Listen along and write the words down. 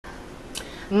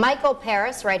Michael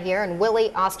Paris right here, and Willie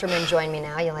Osterman join me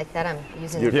now. You like that? I'm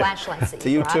using the flashlights that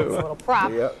you brought. It's a little prop.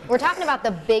 Yep. We're talking about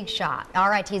the Big Shot,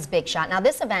 RIT's Big Shot. Now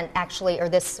this event actually, or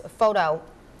this photo,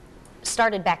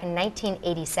 started back in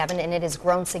 1987, and it has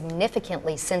grown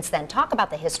significantly since then. Talk about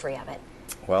the history of it.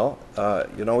 Well,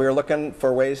 you know, we were looking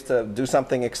for ways to do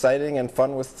something exciting and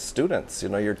fun with students. You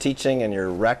know, you're teaching and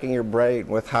you're racking your brain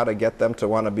with how to get them to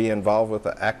want to be involved with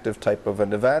an active type of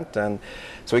an event. And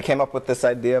so we came up with this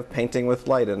idea of painting with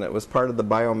light, and it was part of the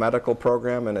biomedical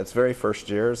program in its very first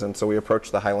years. And so we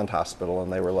approached the Highland Hospital,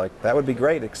 and they were like, that would be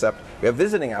great, except we have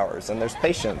visiting hours and there's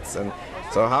patients. And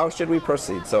so how should we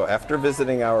proceed? So after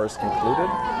visiting hours concluded,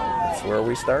 that's where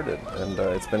we started, and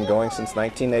it's been going since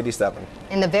 1987.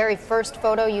 And the very first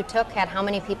photo you took had how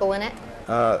many people in it?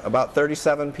 About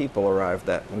 37 people arrived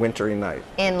that wintry night.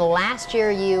 And last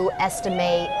year you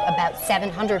estimate about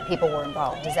 700 people were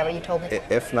involved. Is that what you told me?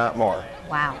 If not more.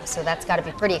 Wow, so that's got to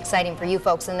be pretty exciting for you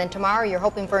folks. And then tomorrow you're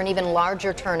hoping for an even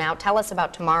larger turnout. Tell us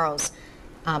about tomorrow's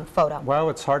photo. Well,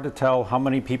 it's hard to tell how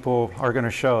many people are going to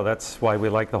show. That's why we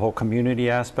like the whole community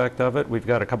aspect of it. We've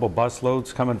got a couple bus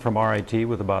loads coming from RIT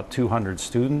with about 200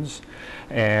 students,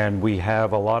 and we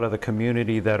have a lot of the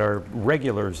community that are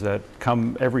regulars that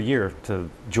come every year to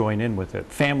join in with it.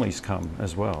 Families come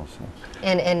as well. So.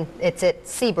 And it's at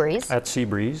Seabreeze. At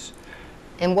Seabreeze.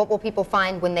 And what will people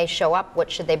find when they show up?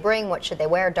 What should they bring? What should they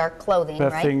wear? Dark clothing,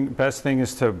 right? Best thing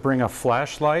is to bring a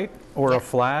flashlight or a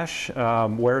flash,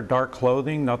 wear dark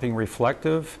clothing, nothing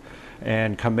reflective,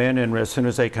 and come in. And as soon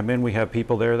as they come in, we have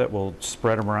people there that will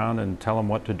spread them around and tell them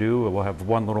what to do. We'll have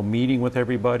one little meeting with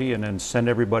everybody and then send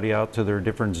everybody out to their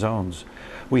different zones.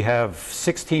 We have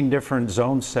 16 different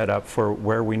zones set up for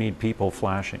where we need people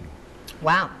flashing.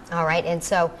 Wow. All right. And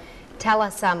so tell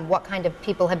us what kind of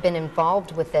people have been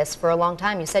involved with this for a long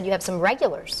time. You said you have some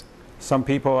regulars. Some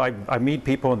people, I meet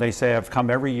people and they say I've come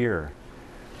every year.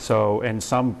 So, and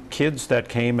some kids that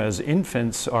came as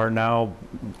infants are now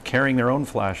carrying their own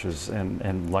flashes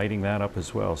and lighting that up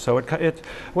as well. So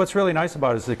what's really nice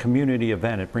about it is the community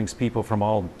event. It brings people from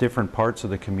all different parts of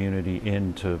the community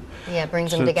in to... Yeah, it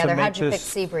brings them together. How'd you pick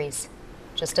Seabreeze?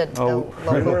 Just a local.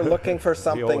 We were looking for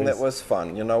something that was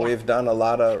fun. You know, we've done a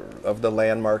lot of the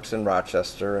landmarks in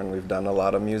Rochester, and we've done a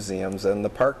lot of museums, and the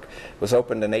park was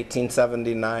opened in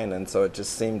 1879, and so it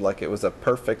just seemed like it was a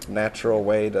perfect natural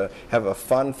way to have a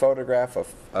fun photograph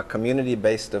of a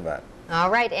community-based event. All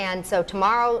right, and so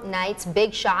tomorrow night's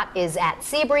Big Shot is at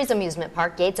Seabreeze Amusement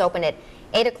Park. Gates open at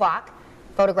 8 o'clock.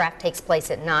 Photograph takes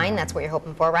place at 9. That's what you're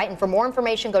hoping for, right? And for more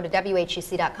information, go to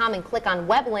WHEC.com and click on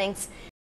web links.